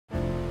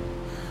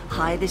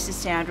Hi, this is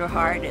Sandra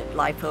Hart at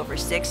Life Over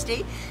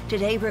 60.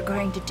 Today we're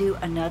going to do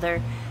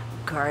another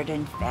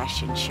garden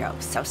fashion show,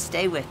 so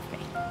stay with me.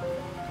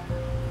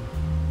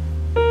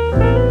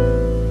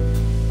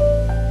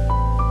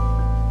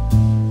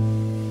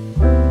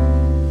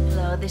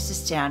 Hello, this is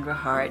Sandra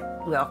Hart.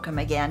 Welcome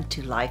again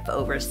to Life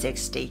Over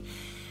 60.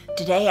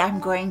 Today I'm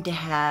going to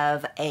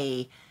have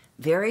a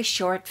very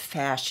short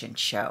fashion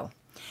show.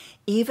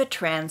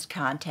 Evatrends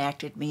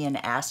contacted me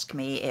and asked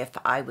me if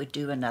I would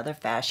do another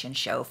fashion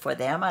show for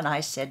them, and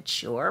I said,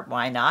 sure,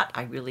 why not?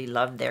 I really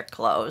love their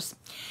clothes.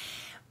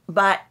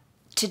 But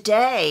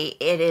today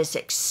it is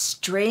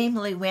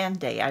extremely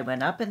windy. I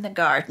went up in the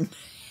garden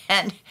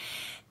and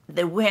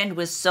the wind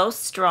was so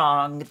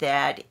strong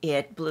that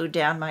it blew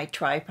down my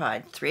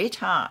tripod 3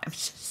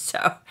 times.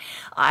 So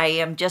I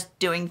am just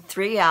doing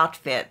 3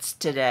 outfits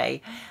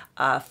today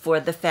for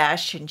the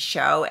fashion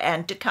show.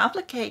 And to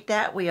complicate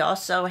that, we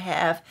also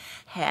have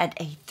had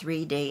a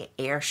 3-day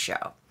air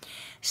show.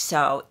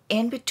 So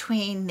in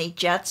between the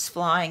jets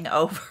flying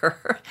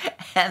over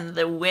and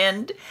the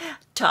wind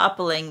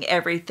toppling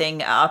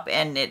everything up,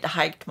 and it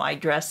hiked my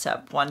dress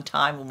up one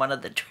time, one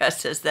of the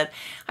dresses, that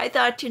I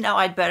thought, you know,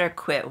 I'd better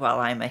quit while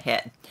I'm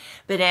ahead.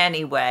 But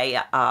anyway,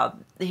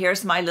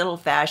 here's my little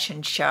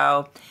fashion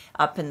show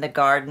up in the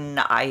garden.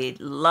 I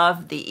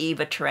love the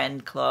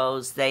Evatrends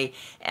clothes. They,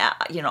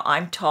 you know,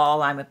 I'm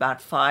tall, I'm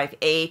about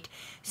 5'8",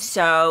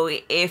 so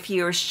if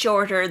you're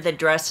shorter, the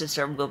dresses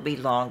will be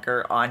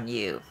longer on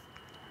you.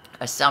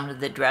 Some of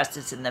the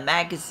dresses in the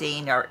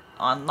magazine or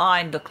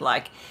online look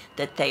like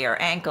that they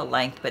are ankle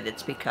length, but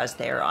it's because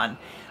they're on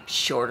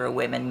shorter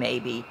women,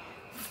 maybe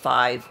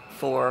 5'4"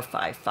 or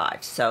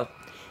 5'5". So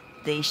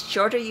the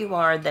shorter you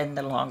are, then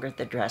the longer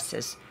the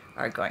dresses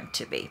are going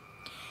to be.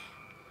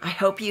 I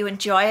hope you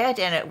enjoy it,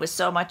 and it was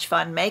so much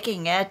fun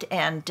making it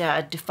and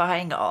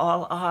defying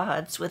all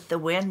odds with the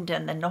wind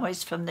and the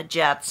noise from the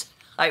jets.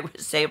 I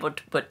was able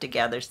to put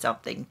together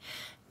something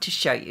to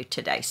show you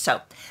today.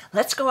 So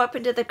let's go up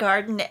into the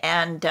garden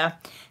and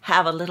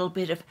have a little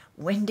bit of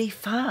windy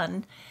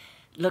fun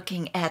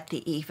looking at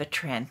the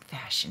Evatrends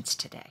fashions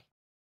today.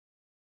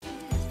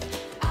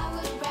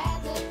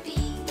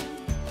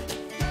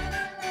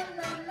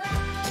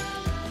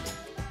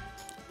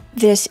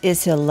 This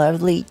is a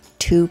lovely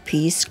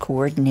 2-piece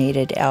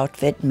coordinated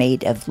outfit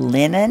made of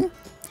linen.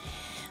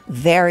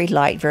 Very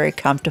light, very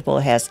comfortable,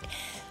 has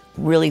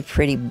really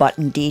pretty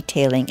button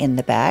detailing in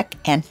the back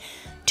and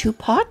 2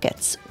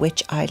 pockets,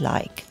 which I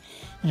like.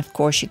 And of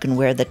course you can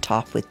wear the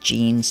top with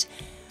jeans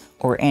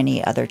or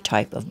any other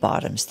type of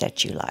bottoms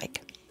that you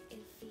like.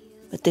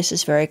 But this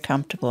is very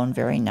comfortable and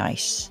very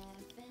nice.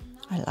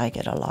 I like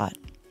it a lot.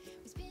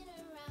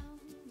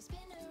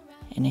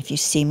 And if you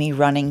see me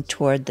running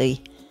toward the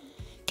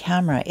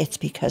camera, it's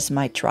because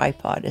my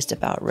tripod is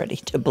about ready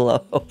to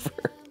blow over.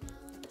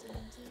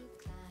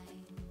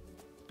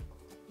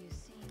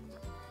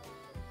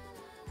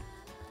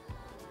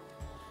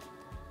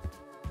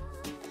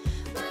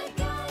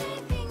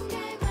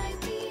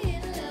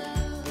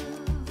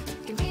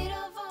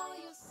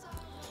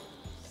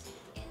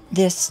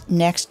 This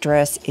next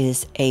dress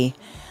is a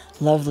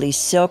lovely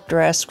silk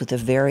dress with a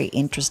very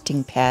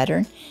interesting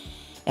pattern.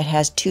 It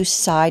has 2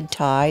 side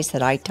ties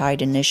that I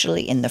tied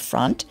initially in the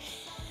front,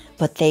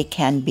 but they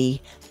can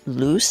be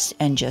loose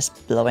and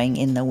just blowing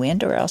in the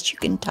wind, or else you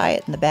can tie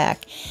it in the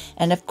back.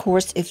 And of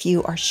course, if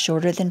you are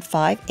shorter than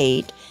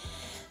 5'8",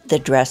 the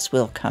dress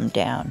will come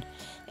down.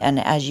 And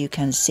as you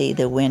can see,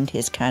 the wind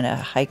has kind of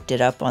hiked it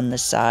up on the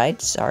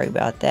side. Sorry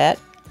about that.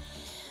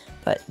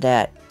 But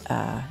that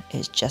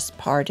is just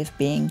part of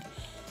being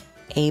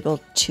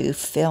able to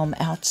film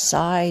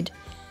outside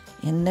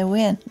in the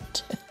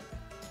wind.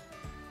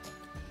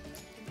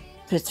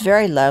 But it's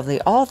very lovely.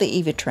 All the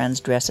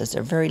Evatrends dresses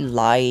are very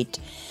light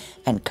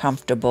and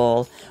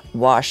comfortable,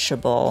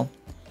 washable.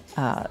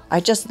 I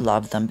just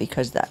love them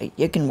because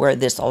you can wear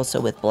this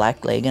also with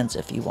black leggings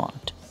if you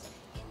want.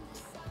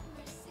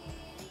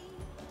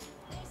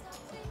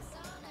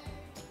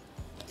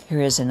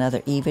 Here is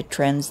another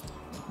Evatrends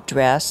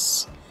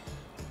dress.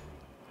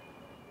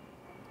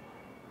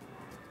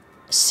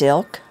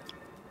 Silk,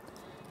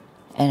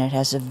 and it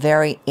has a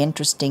very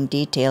interesting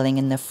detailing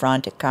in the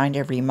front. It kind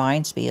of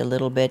reminds me a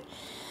little bit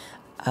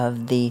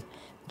of the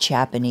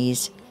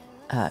Japanese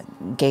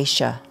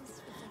geisha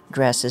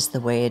dresses, the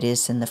way it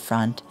is in the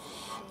front.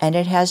 And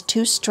it has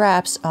 2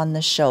 straps on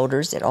the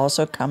shoulders. It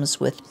also comes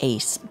with a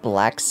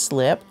black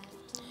slip,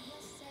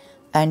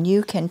 and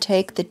you can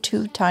take the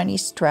 2 tiny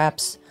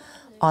straps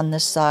on the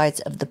sides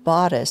of the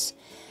bodice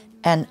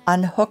and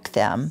unhook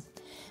them,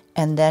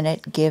 and then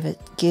it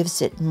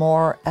gives it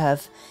more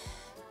of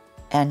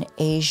an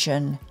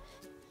Asian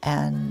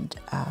and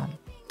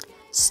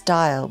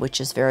style, which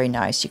is very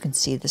nice. You can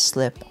see the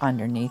slip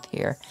underneath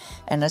here.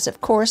 And as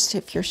of course,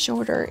 if you're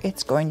shorter,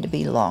 it's going to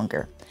be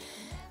longer.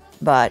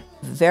 But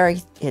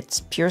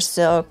it's pure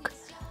silk.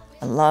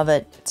 I love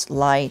it. It's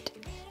light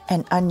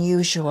and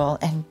unusual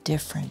and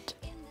different.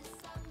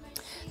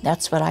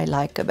 That's what I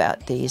like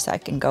about these. I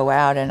can go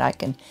out and I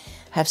can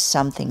have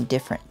something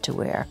different to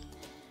wear.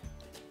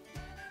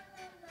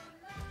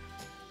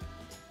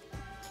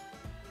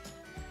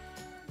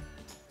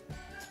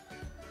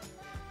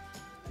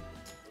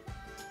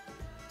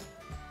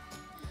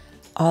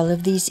 all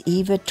of these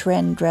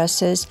Evatrends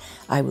dresses.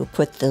 I will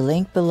put the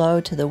link below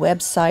to the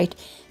website,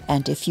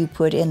 and if you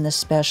put in the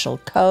special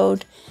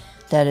code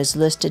that is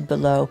listed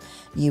below,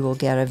 you will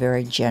get a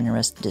very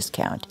generous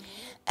discount.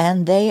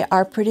 And they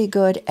are pretty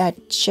good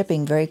at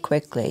shipping very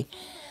quickly.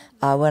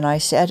 When I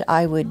said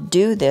I would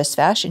do this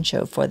fashion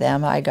show for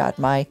them, I got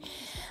my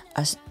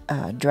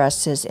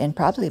dresses in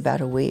probably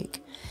about a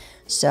week.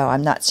 So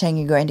I'm not saying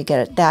you're going to get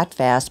it that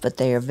fast, but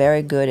they are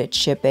very good at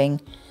shipping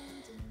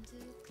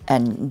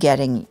and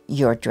getting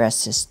your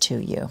dresses to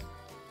you.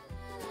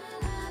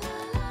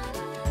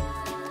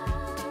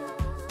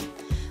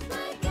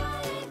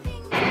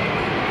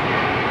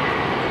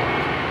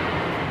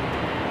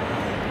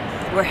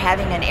 We're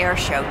having an air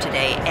show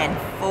today, and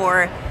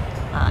 4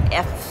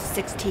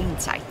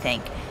 F-16s, I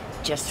think,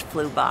 just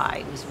flew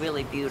by. It was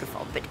really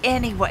beautiful. But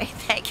anyway,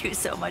 thank you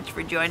so much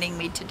for joining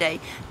me today.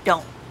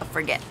 Don't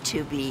forget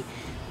to be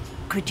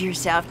good to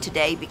yourself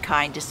today. Be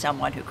kind to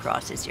someone who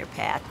crosses your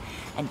path.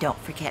 And don't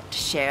forget to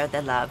share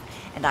the love.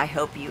 And I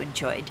hope you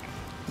enjoyed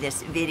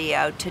this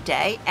video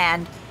today.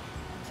 And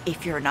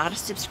if you're not a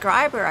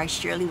subscriber, I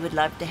surely would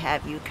love to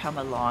have you come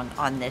along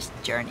on this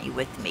journey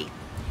with me.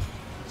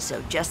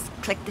 So just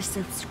click the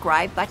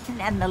subscribe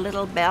button and the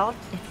little bell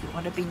if you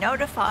want to be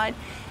notified.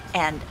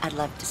 And I'd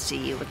love to see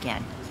you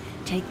again.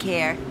 Take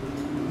care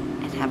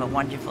and have a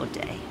wonderful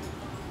day.